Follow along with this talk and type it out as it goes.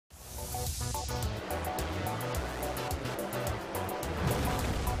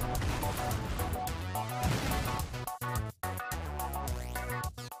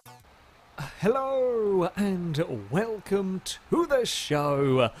Hello and welcome to the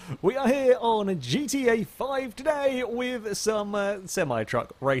show. We are here on GTA 5 today with some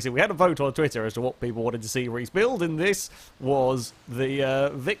semi-truck racing. We had a vote on Twitter as to what people wanted to see Reese build, and this was the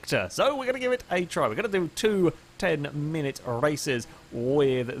Victor. So we're going to give it a try. We're going to do two 10-minute races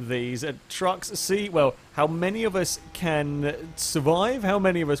with these trucks. See, well, how many of us can survive, how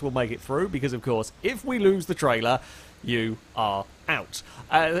many of us will make it through, because of course, if we lose the trailer, you are out.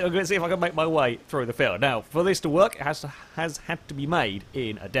 I'm going to see if I can make my way through the field. Now, for this to work, it has had to be made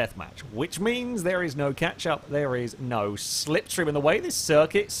in a deathmatch, which means there is no catch-up, there is no slipstream. And the way this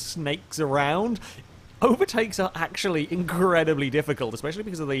circuit snakes around, overtakes are actually incredibly difficult, especially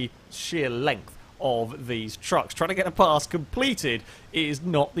because of the sheer length of these trucks. Trying to get a pass completed is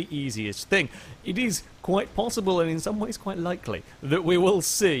not the easiest thing. It is quite possible, and in some ways quite likely, that we will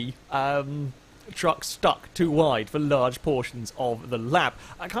see trucks stuck too wide for large portions of the lap.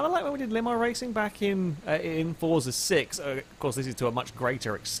 I kind of like when we did limo racing back in Forza 6. Of course, this is to a much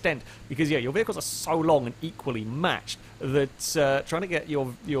greater extent because, yeah, your vehicles are so long and equally matched that trying to get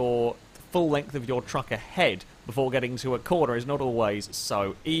your full length of your truck ahead before getting to a corner is not always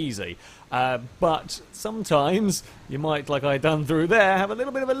so easy. But sometimes you might, like I done through there, have a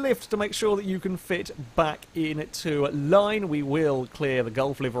little bit of a lift to make sure that you can fit back into line. We will clear the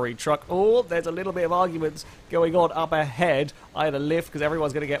Gulf livery truck. Oh, there's a little bit of arguments going on up ahead. I had a lift because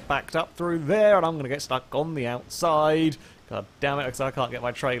everyone's going to get backed up through there, and I'm going to get stuck on the outside. God damn it, because I can't get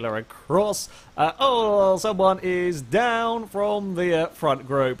my trailer across. Oh, someone is down from the front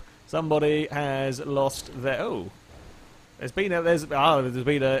group. Somebody has lost their... Oh. There's been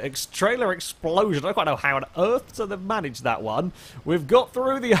a trailer explosion. I don't quite know how on earth they've managed that one. We've got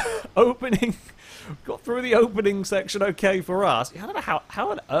through the opening... got through the opening section okay for us. I don't know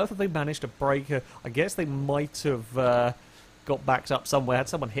how on earth have they managed to break a... I guess they might have got backed up somewhere. Had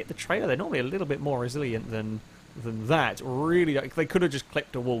someone hit the trailer. They're normally a little bit more resilient than that. Really, they could have just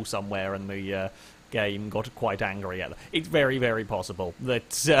clipped a wall somewhere and the... game got quite angry at them. It's very, very possible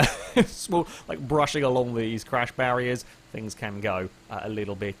that small, like brushing along these crash barriers, things can go a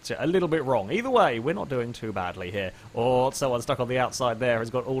little bit wrong. Either way, we're not doing too badly here. Or someone stuck on the outside there has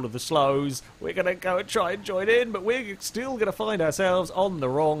got all of the slows. We're going to go and try and join in, but we're still going to find ourselves on the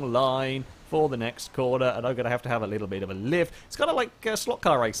wrong line for the next corner, and I'm going to have a little bit of a lift. It's kind of like slot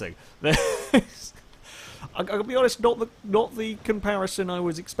car racing. I'll be honest, not the comparison I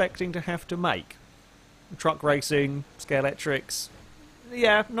was expecting to have to make. Truck racing, Scalextrics,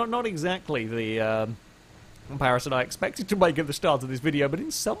 yeah, not exactly the comparison I expected to make at the start of this video, but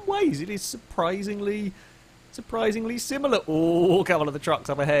in some ways it is surprisingly similar. Oh, a couple of the trucks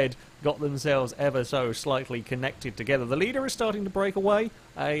up ahead got themselves ever so slightly connected together. The leader is starting to break away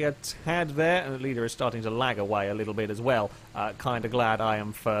a tad there, and the leader is starting to lag away a little bit as well. Kind of glad I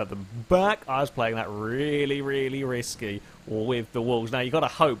am further back. I was playing that really, really risky with the walls. Now, you've got to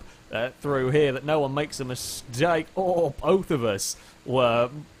hope through here that no one makes a mistake. Oh, both of us were,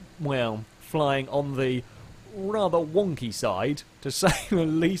 well, flying on the rather wonky side, to say the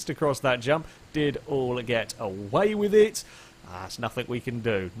least, across that jump. Did all get away with it. There's nothing we can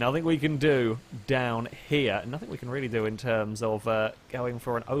do. Nothing we can do down here. Nothing we can really do in terms of going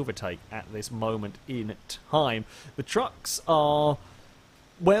for an overtake at this moment in time. The trucks are...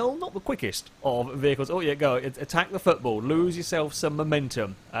 well, not the quickest of vehicles. Oh, yeah, go. Attack the football. Lose yourself some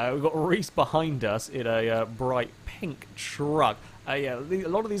momentum. We've got Reese behind us in a bright pink truck. Yeah, a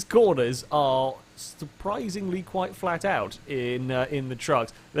lot of these corners are surprisingly quite flat out in the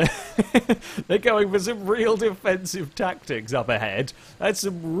trucks. They're going for some real defensive tactics up ahead. That's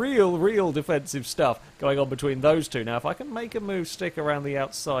some real defensive stuff going on between those two. Now, if I can make a move stick around the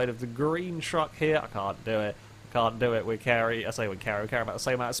outside of the green truck here, I can't do it. Can't do it. We carry about the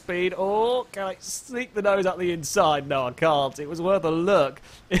same amount of speed. Or can I sneak the nose up the inside? No, I can't. It was worth a look.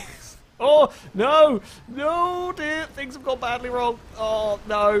 Oh, no, dear, things have gone badly wrong. Oh,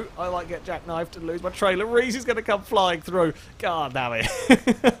 no, I might get jackknifed and lose my trailer. Reese is going to come flying through. God damn it.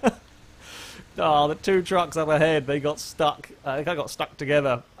 Oh, the two trucks up ahead, they got stuck. They got stuck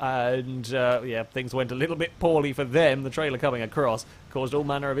together, and yeah, things went a little bit poorly for them. The trailer coming across caused all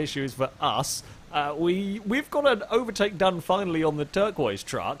manner of issues for us. We've got an overtake done finally on the turquoise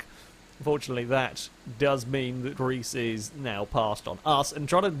truck. Unfortunately, that does mean that Greece is now passed on us, and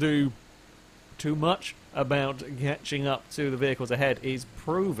trying to do too much about catching up to the vehicles ahead is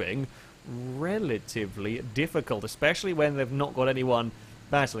proving relatively difficult, especially when they've not got anyone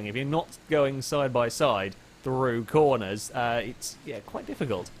battling. If you're not going side by side through corners, it's quite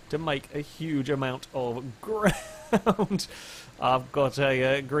difficult to make a huge amount of ground. I've got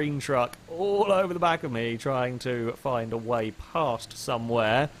a green truck all over the back of me trying to find a way past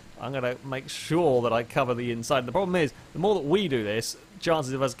somewhere. I'm going to make sure that I cover the inside. The problem is, the more that we do this,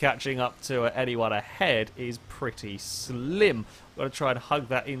 chances of us catching up to anyone ahead is pretty slim. Got to try and hug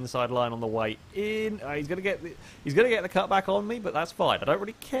that inside line on the way in. He's going to get the cutback on me, but that's fine. I don't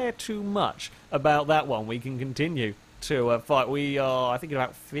really care too much about that one. We can continue to fight. We are, I think,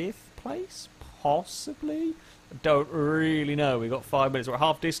 about 5th place, possibly. I don't really know. We've got 5 minutes. We're at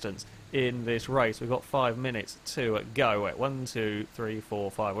half distance in this race. We've got 5 minutes to go. Wait, 1, 2, 3,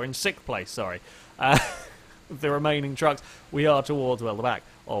 4, 5. We're in 6th place, sorry. The remaining trucks, we are towards, well, the back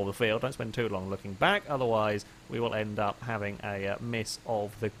of the field. Don't spend too long looking back, otherwise we will end up having a miss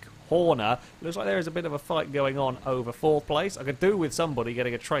of the corner. It looks like there is a bit of a fight going on over 4th place. I could do with somebody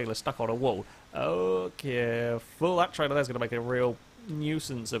getting a trailer stuck on a wall. Oh, careful. That trailer there's going to make a real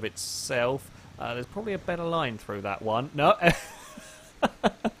nuisance of itself. There's probably a better line through that one. No.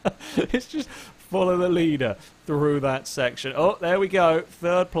 It's just follow the leader through that section. Oh, there we go.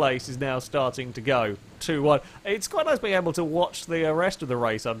 3rd place is now starting to go. 2-1. It's quite nice being able to watch the rest of the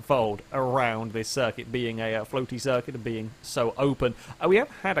race unfold around this circuit, being a floaty circuit and being so open. We have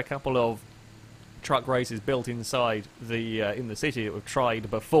had a couple of truck races built inside the in the city that we've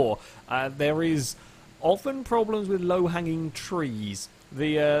tried before. There is often problems with low-hanging trees.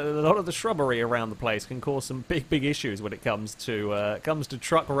 A lot of the shrubbery around the place can cause some big issues when it comes to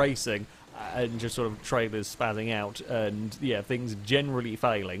truck racing and just sort of trailers spazzing out and yeah, things generally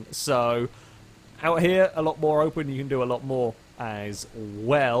failing. So out here, a lot more open. You can do a lot more as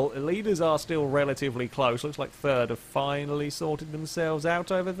well. The leaders are still relatively close. Looks like 3rd have finally sorted themselves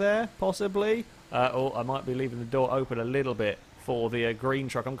out over there, possibly. Oh, I might be leaving the door open a little bit for the green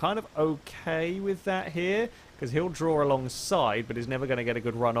truck. I'm kind of okay with that here, because he'll draw alongside, but he's never going to get a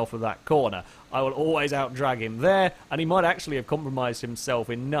good run off of that corner. I will always out-drag him there, and he might actually have compromised himself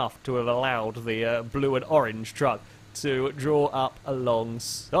enough to have allowed the blue and orange truck to draw up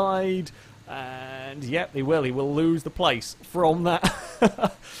alongside. And yep, he will. He will lose the place from that.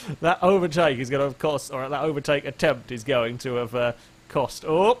 That overtake is going to have cost, or that overtake attempt is going to have cost.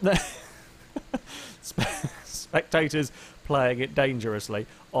 Oh, spectators playing it dangerously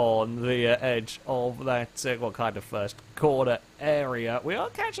on the edge of that, what kind of first corner area. We are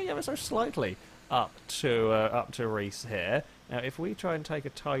catching ever so slightly up to Reese here. Now, if we try and take a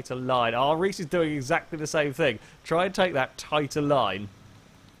tighter line, Reese is doing exactly the same thing. Try and take that tighter line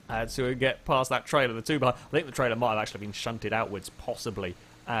to get past that trailer. The 2 behind. I think the trailer might have actually been shunted outwards, possibly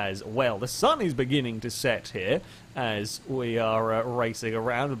as well. The sun is beginning to set here as we are racing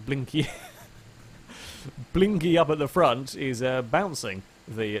around. Blinky. Blinky up at the front is bouncing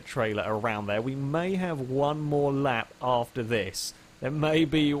the trailer around there. We may have one more lap after this. There may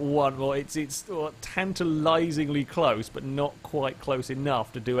be one more. It's tantalisingly close, but not quite close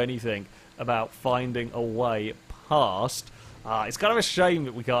enough to do anything about finding a way past. It's kind of a shame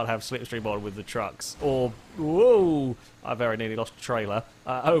that we can't have slipstream on with the trucks. Or, whoa, I very nearly lost a trailer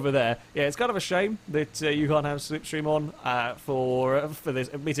over there. Yeah, it's kind of a shame that you can't have slipstream on for this.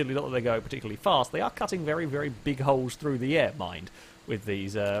 Admittedly, not that they go particularly fast. They are cutting very, very big holes through the air, mind, with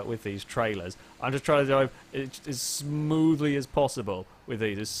these trailers. I'm just trying to drive as smoothly as possible with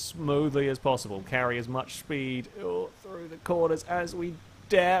these, as smoothly as possible. Carry as much speed through the corners as we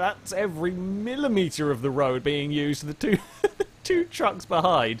dare. That's every millimetre of the road being used. The two trucks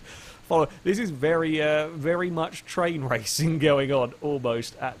behind. This is very much train racing going on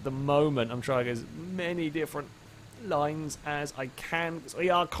almost at the moment. I'm trying as many different lines as I can, because we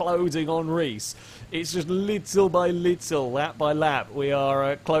are closing on Reese. It's just little by little, lap by lap, we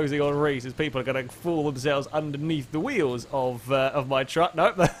are closing on Reese as people are going to fall themselves underneath the wheels of my truck.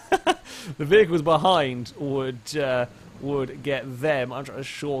 Nope, the vehicles behind would get them. I'm trying to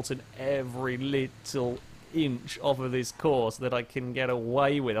shorten every little inch off of this course that I can get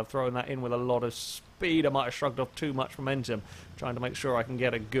away with. I've thrown that in with a lot of speed. I might have shrugged off too much momentum, trying to make sure I can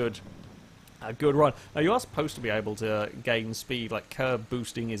get a good run. Now, you are supposed to be able to gain speed, like curb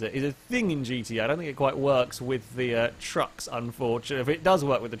boosting is a thing in GTA. I don't think it quite works with the trucks, unfortunately. If it does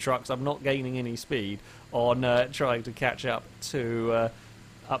work with the trucks, I'm not gaining any speed on trying to catch up to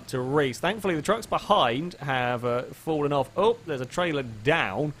Reese. Thankfully, the trucks behind have fallen off. Oh, there's a trailer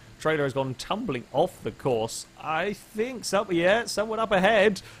down. Trailer has gone tumbling off the course. I think someone up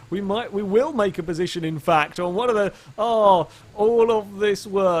ahead. We will make a position, in fact, on one of the all of this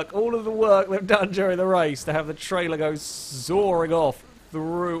work, all of the work they've done during the race to have the trailer go soaring off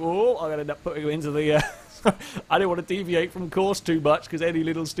through. Oh, I'm going to end up putting you into the. I don't want to deviate from course too much, because any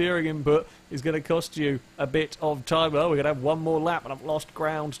little steering input is going to cost you a bit of time. Well, we're going to have one more lap, and I've lost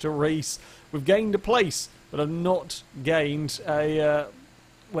ground to Reese. We've gained a place, but I've not gained a.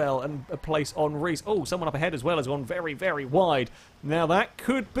 well, and a place on Reese. Oh, someone up ahead as well has gone very, very wide. Now that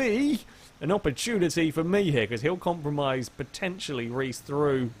could be an opportunity for me here, because he'll compromise potentially Reese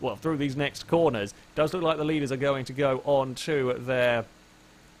through these next corners. Does look like the leaders are going to go on to their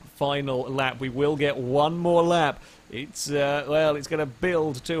final lap. We will get one more lap. It's it's going to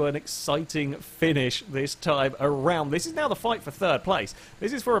build to an exciting finish this time around. This is now the fight for third place.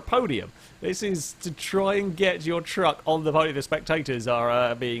 This is for a podium. This is to try and get your truck on the podium. The spectators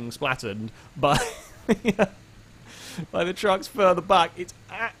are being splattered by by the trucks further back. It's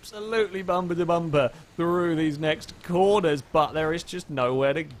absolutely bumper to bumper through these next corners, but there is just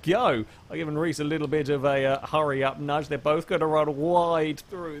nowhere to go. I've given Reese a little bit of a hurry up nudge. They're both going to run wide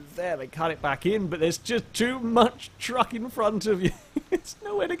through there. They cut it back in, but there's just too much truck in front of you. It's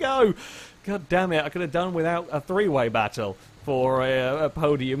nowhere to go. God damn it, I could have done without a three-way battle for a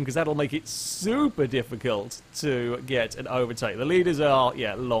podium, because that'll make it super difficult to get an overtake. The leaders are,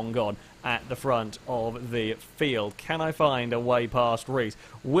 long gone at the front of the field. Can I find a way past Reese?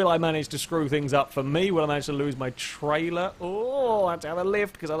 Will I manage to screw things up for me? Will I manage to lose my trailer? Oh, I have to have a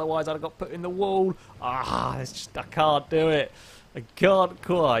lift, because otherwise I'd have got put in the wall. It's just, I can't do it. I can't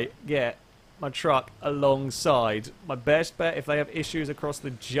quite get my truck alongside. My best bet, if they have issues across the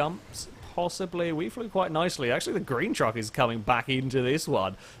jumps, possibly. We flew quite nicely. Actually, the green truck is coming back into this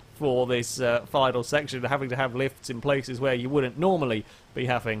one for this final section, having to have lifts in places where you wouldn't normally be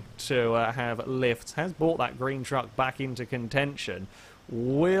having to have lifts. Has brought that green truck back into contention.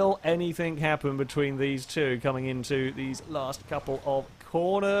 Will anything happen between these two coming into these last couple of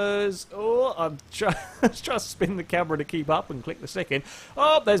corners? Oh, I'm trying to spin the camera to keep up and click the stick in.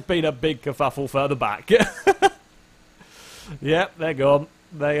 Oh, there's been a big kerfuffle further back. Yep, they're gone.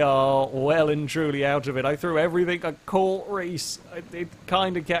 They are well and truly out of it. I threw everything. I caught Reese. I did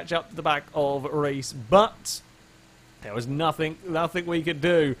kind of catch up to the back of Reese, but there was nothing we could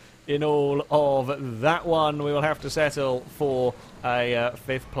do in all of that one. We will have to settle for a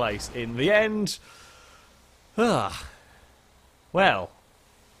fifth place in the end. Well.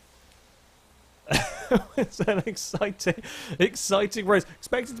 It's an exciting race.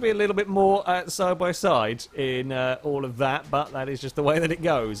 Expected to be a little bit more side by side in all of that, but that is just the way that it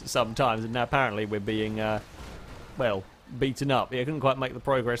goes sometimes. And now apparently we're being, beaten up. Yeah, I couldn't quite make the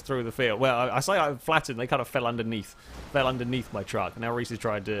progress through the field. Well, I say I flattened. They kind of fell underneath my truck. Now Reese has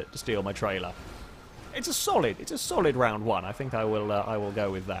tried to steal my trailer. It's a solid round one. I think I will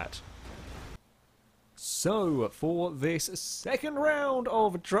go with that. So, for this second round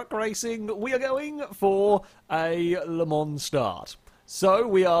of truck racing, we are going for a Le Mans start. So,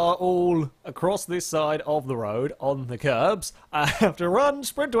 we are all across this side of the road, on the curbs, have to run,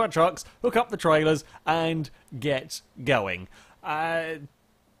 sprint to our trucks, hook up the trailers, and get going.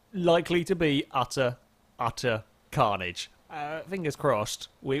 Likely to be utter carnage. Fingers crossed,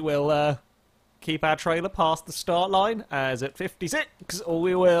 we will keep our trailer past the start line, as at 56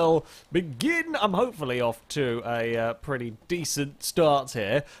 we will begin. I'm hopefully off to a pretty decent start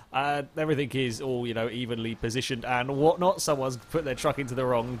here. Everything is all, evenly positioned and whatnot. Someone's put their truck into the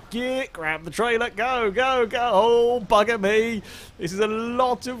wrong gear. Grab the trailer. Go, go, go. Oh, bugger me. This is a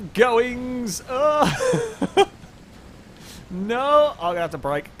lot of goings. No, I'm going to have to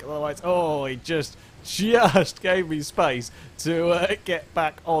brake. Otherwise, he just gave me space to get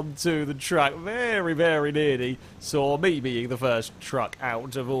back onto the track. Very, very nearly saw me being the first truck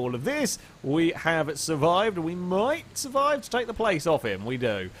out of all of this. We have survived. We might survive to take the place off him. We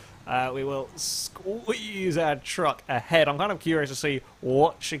do. We will squeeze our truck ahead. I'm kind of curious to see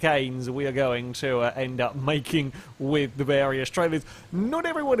what chicanes we are going to end up making with the various trailers. Not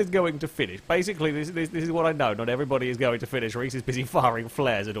everyone is going to finish. Basically, this is what I know. Not everybody is going to finish. Reese is busy firing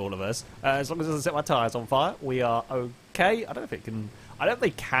flares at all of us. As long as it doesn't set my tyres on fire, we are okay. I don't know if it can. I don't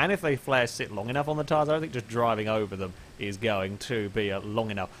think they can if they flares sit long enough on the tyres. I don't think just driving over them is going to be long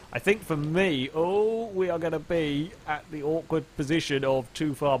enough. I think for me, we are going to be at the awkward position of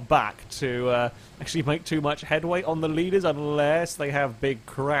too far back to actually make too much headway on the leaders unless they have big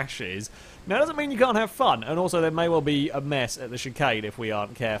crashes. Now, that doesn't mean you can't have fun, and also there may well be a mess at the chicane if we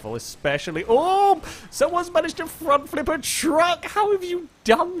aren't careful, especially... Oh! Someone's managed to front flip a truck! How have you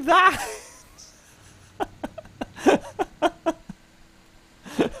done that?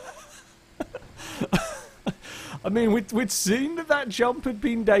 I mean, we'd seen that jump had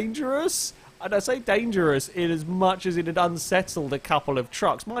been dangerous, and I say dangerous in as much as it had unsettled a couple of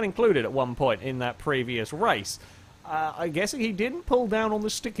trucks, mine included at one point in that previous race. I'm guessing he didn't pull down on the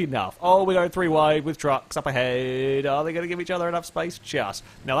stick enough. Oh, we're going three wide with trucks up ahead. Are they going to give each other enough space? Just.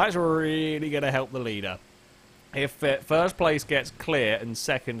 Now, that's really going to help the leader. If first place gets clear and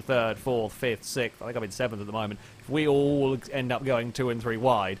second, third, fourth, fifth, sixth, I think I'm in seventh at the moment, if we all end up going 2 and 3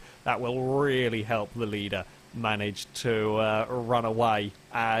 wide, that will really help the leader manage to run away.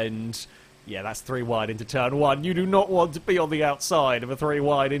 And yeah, that's 3 wide into turn 1. You do not want to be on the outside of a 3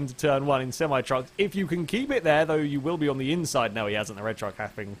 wide into turn 1 in semi-trucks. If you can keep it there, though, you will be on the inside. No, he hasn't. The red truck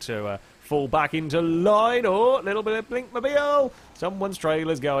having to fall back into line. Oh, a little bit of blinkmobile. Someone's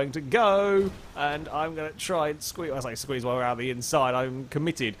trailer's going to go, and I'm going to try and squeeze. I say squeeze while we're out the inside. I'm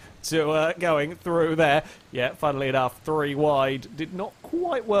committed to going through there. Yeah, funnily enough, 3 wide did not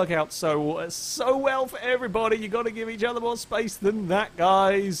quite work out so well for everybody. You got to give each other more space than that,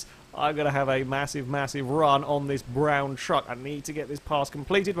 guys. I'm going to have a massive, massive run on this brown truck. I need to get this pass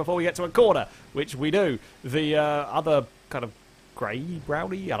completed before we get to a corner, which we do. The other kind of grey,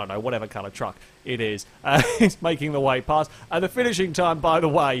 browny, I don't know, whatever colour truck it is making the way past. And the finishing time, by the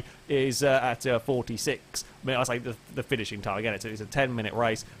way, is at 46. I mean, I say the finishing time. Again, it's a 10-minute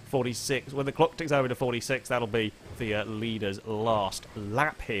race, 46. When the clock ticks over to 46, that'll be the leader's last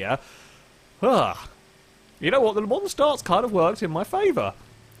lap here. You know what? The modern starts kind of worked in my favour.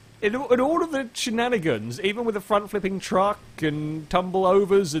 In all of the shenanigans, even with the front-flipping truck and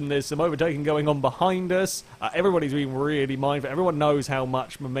tumble-overs, and there's some overtaking going on behind us, everybody's being really mindful. Everyone knows how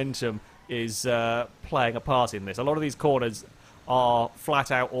much momentum is playing a part in this. A lot of these corners are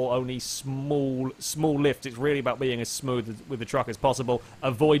flat-out or only small lifts. It's really about being as smooth with the truck as possible,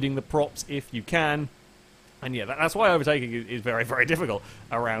 avoiding the props if you can. And yeah, that's why overtaking is very, very difficult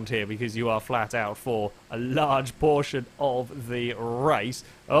around here, because you are flat out for a large portion of the race.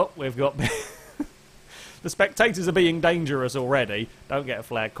 Oh, we've got... The spectators are being dangerous already. Don't get a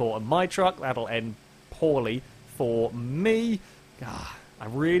flag caught on my truck. That'll end poorly for me. I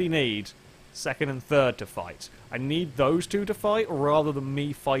really need second and third to fight. I need those two to fight rather than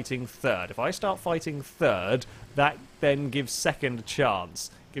me fighting third. If I start fighting third, that then gives second a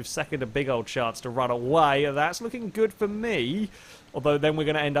chance. Gives second a big old chance to run away. That's looking good for me. Although then we're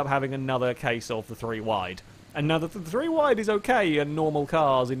going to end up having another case of the 3 wide. And now the 3 wide is okay in normal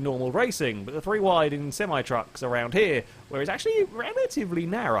cars, in normal racing, but the 3 wide in semi-trucks around here, where it's actually relatively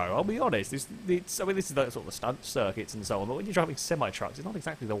narrow, I'll be honest. I mean, this is the sort of the stunt circuits and so on, but when you're driving semi-trucks, it's not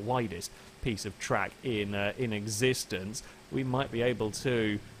exactly the widest piece of track in existence. We might be able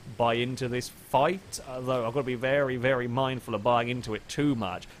to buy into this fight, although I've got to be very, very mindful of buying into it too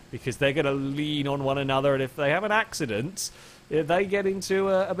much, because they're going to lean on one another, and if they have an accident, if they get into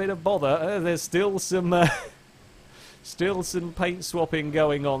a bit of bother, there's still some paint swapping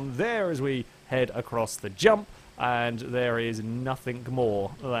going on there as we head across the jump, and there is nothing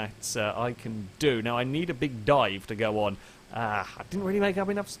more that I can do. Now, I need a big dive to go on. I didn't really make up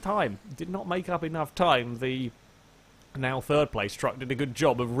enough time. Did not make up enough time. The now third place truck did a good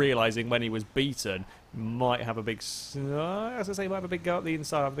job of realising when he was beaten. Might have a big... as I say, might have a big go at the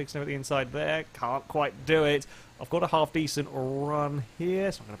inside. Have a big sniff at the inside there. Can't quite do it. I've got a half-decent run here.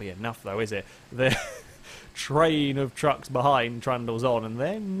 It's not going to be enough, though, is it? The train of trucks behind trundles on, and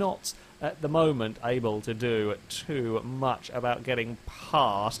they're not, at the moment, able to do too much about getting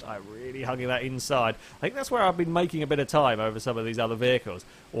past. I'm really hugging that inside. I think that's where I've been making a bit of time over some of these other vehicles,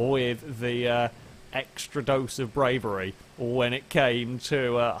 with the... extra dose of bravery when it came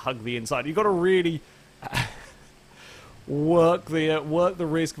to hug the inside. You've got to really work the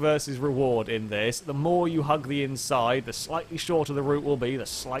risk versus reward in this. The more you hug the inside, the slightly shorter the route will be, the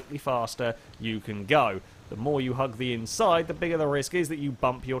slightly faster you can go. The more you hug the inside, the bigger the risk is that you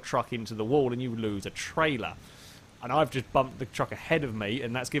bump your truck into the wall and you lose a trailer. And I've just bumped the truck ahead of me,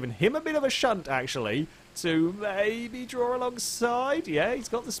 and that's given him a bit of a shunt, actually, to maybe draw alongside. Yeah, he's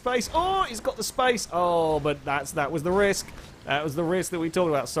got the space. Oh, he's got the space. Oh, but that was the risk. That was the risk that we talked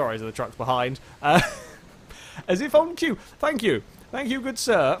about. Sorry, so the truck's behind. As if on cue. Thank you. Thank you, good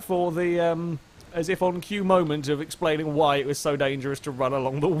sir, for the as if on cue moment of explaining why it was so dangerous to run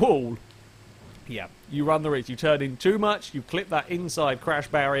along the wall. Yeah, you run the risk. You turn in too much, you clip that inside crash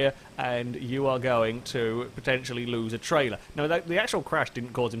barrier, and you are going to potentially lose a trailer. Now, the actual crash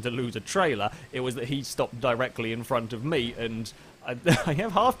didn't cause him to lose a trailer. It was that he stopped directly in front of me, and I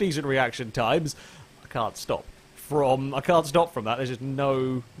have half-decent reaction times. I can't stop from that. There's just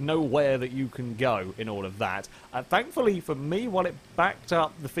nowhere that you can go in all of that. Thankfully for me, while it backed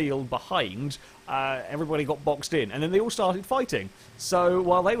up the field behind, everybody got boxed in, and then they all started fighting. So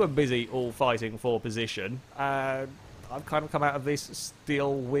while they were busy all fighting for position, I've kind of come out of this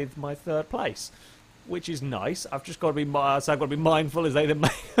still with my third place, which is nice. I've just got to be mindful as they then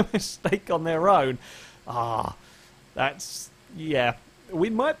make a mistake on their own. Yeah. We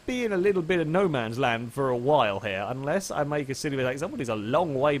might be in a little bit of no man's land for a while here, unless I make a silly mistake. Somebody's a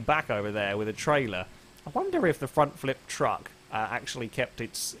long way back over there with a trailer. I wonder if the front flip truck actually kept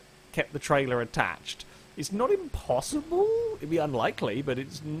the trailer attached. It's not impossible. It'd be unlikely, but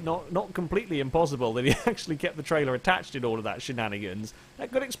it's not completely impossible that he actually kept the trailer attached in all of that shenanigans.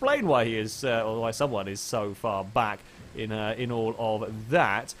 That could explain why he is, or why someone is so far back in all of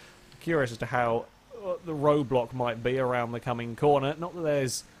that. Curious as to how the roadblock might be around the coming corner. Not that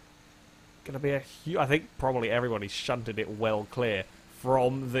there's going to be a huge... I think probably everybody's shunted it well clear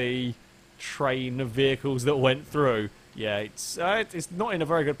from the train of vehicles that went through. Yeah, it's not in a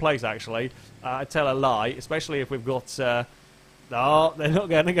very good place, actually. I tell a lie, especially if we've got... oh, they're not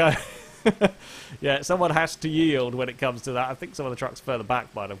going to go. Yeah, someone has to yield when it comes to that. I think some of the trucks further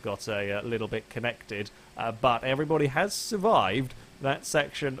back might have got a little bit connected. But everybody has survived that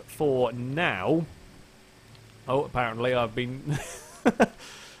section for now. Oh, apparently I've been...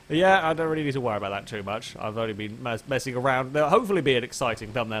 Yeah, I don't really need to worry about that too much. I've only been messing around. There'll hopefully be an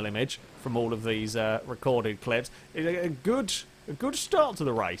exciting thumbnail image from all of these recorded clips. It's a good start to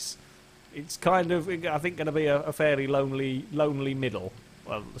the race. It's kind of, I think, going to be a fairly lonely middle.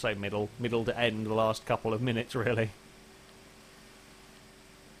 Well, say middle to end the last couple of minutes, really.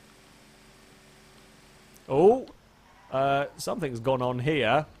 Oh, something's gone on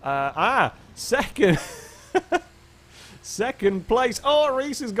here. Second... Second place. Oh,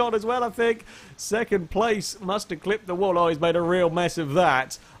 Reese has gone as well, I think. Second place must have clipped the wall. Oh, he's made a real mess of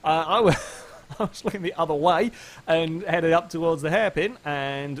that. I was looking the other way and headed up towards the hairpin,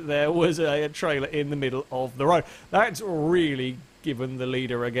 and there was a trailer in the middle of the road. That's really given the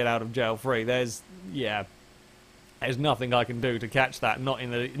leader a get out of jail free. There's nothing I can do to catch that. Not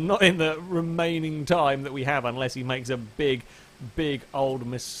in the remaining time that we have, unless he makes a big old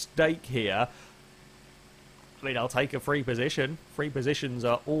mistake here. I mean, I'll take a free position. Free positions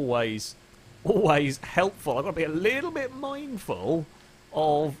are always helpful. I've got to be a little bit mindful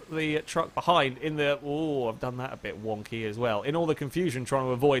of the truck behind. Oh, I've done that a bit wonky as well. In all the confusion trying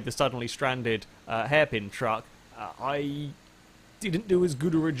to avoid the suddenly stranded hairpin truck, I didn't do as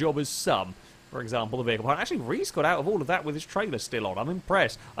good a job as some. For example, the vehicle behind. Actually, Reese got out of all of that with his trailer still on. I'm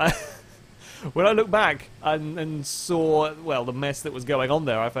impressed. When I looked back and saw, well, the mess that was going on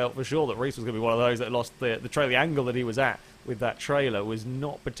there, I felt for sure that Reese was going to be one of those that lost the trailer. The angle that he was at with that trailer was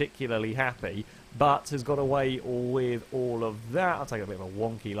not particularly happy, but has got away with all of that. I'll take a bit of a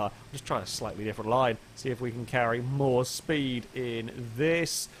wonky line. I'll just try a slightly different line, see if we can carry more speed in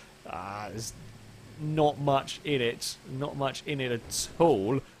this. There's not much in it. Not much in it at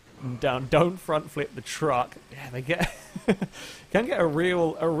all. Don't front flip the truck. Yeah, they get can get a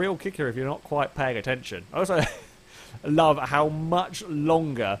real kicker if you're not quite paying attention. I also love how much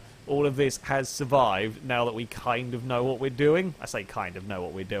longer all of this has survived now that we kind of know what we're doing. I say kind of know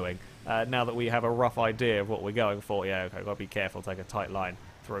what we're doing. Now that we have a rough idea of what we're going for. Yeah, okay, got to be careful, take a tight line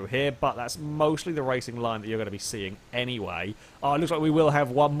through here, but that's mostly the racing line that you're going to be seeing anyway. Oh, it looks like we will have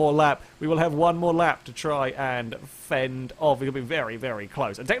one more lap. We will have one more lap to try and fend off. It'll be very, very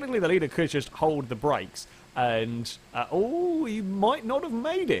close. And technically the leader could just hold the brakes and... oh, he might not have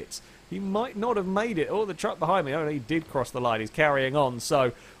made it. He might not have made it. Oh, the truck behind me. Oh, he did cross the line. He's carrying on.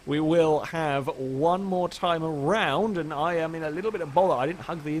 So we will have one more time around, and I am in a little bit of bother. I didn't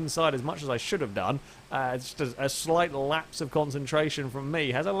hug the inside as much as I should have done. Just a slight lapse of concentration from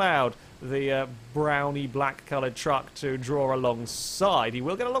me has allowed the browny black coloured truck to draw alongside. He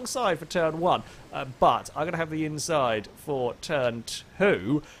will get alongside for turn 1, but I'm going to have the inside for turn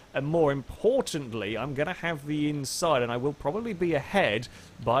 2. And more importantly, I'm going to have the inside, and I will probably be ahead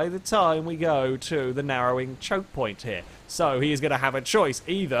by the time we go to the narrowing choke point here. So he is going to have a choice.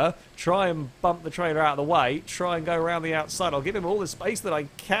 Either try and bump the trailer out of the way, try and go around the outside. I'll give him all the space that I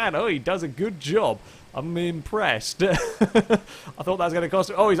can. Oh, he does a good job. I'm impressed. I thought that was going to cost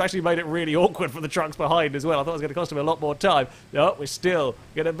him... Oh, he's actually made it really awkward for the trucks behind as well. I thought it was going to cost him a lot more time. No, we're still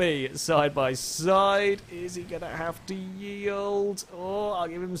going to be side by side. Is he going to have to yield? Oh, I'll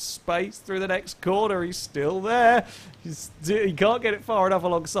give him space through the next corner. He's still there. He can't get it far enough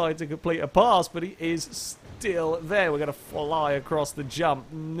alongside to complete a pass, but he is still there. We're going to fly across the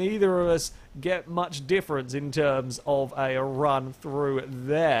jump. Neither of us get much difference in terms of a run through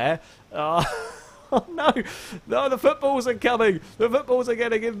there. Oh, no. No, the footballs are coming. The footballs are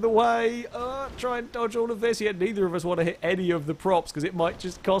getting in the way. Try and dodge all of this. Yet neither of us want to hit any of the props because it might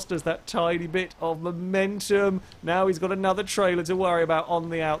just cost us that tiny bit of momentum. Now he's got another trailer to worry about on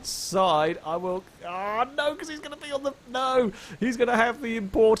the outside. I will... Oh, no, because he's going to be on the... No, he's going to have the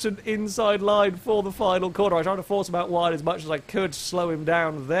important inside line for the final corner. I tried to force him out wide as much as I could, slow him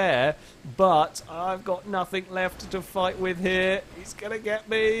down there. But I've got nothing left to fight with here. He's going to get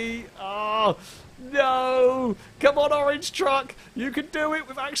me. Oh... No! Come on, orange truck! You can do it!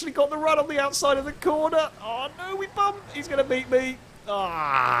 We've actually got the run on the outside of the corner! Oh no, we bumped! He's going to beat me!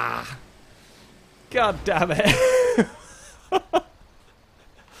 Ah! God damn it!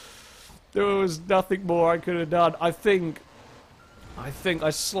 There was nothing more I could have done. I think I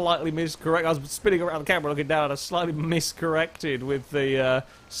slightly miscorrected. I was spinning around the camera looking down and I slightly miscorrected with the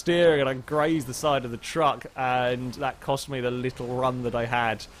steering and I grazed the side of the truck and that cost me the little run that I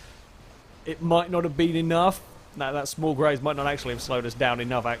had. It might not have been enough. That small graze might not actually have slowed us down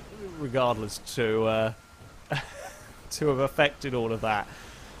enough, regardless, to to have affected all of that.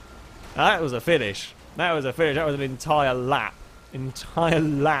 That was a finish. That was a finish. That was an entire lap. Entire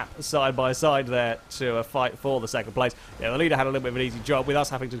lap side by side there to fight for the second place. Yeah, the leader had a little bit of an easy job with us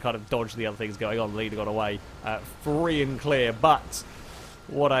having to kind of dodge the other things going on. The leader got away free and clear. But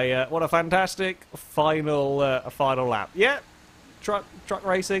what a fantastic final lap. Yeah. Truck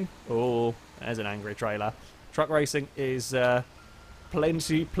racing. Oh, there's an angry trailer. Truck racing is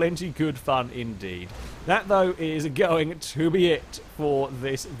plenty good fun indeed. That though is going to be it for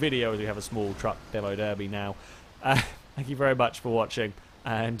this video as we have a small truck demo derby now. Thank you very much for watching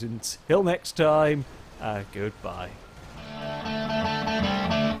and until next time, goodbye.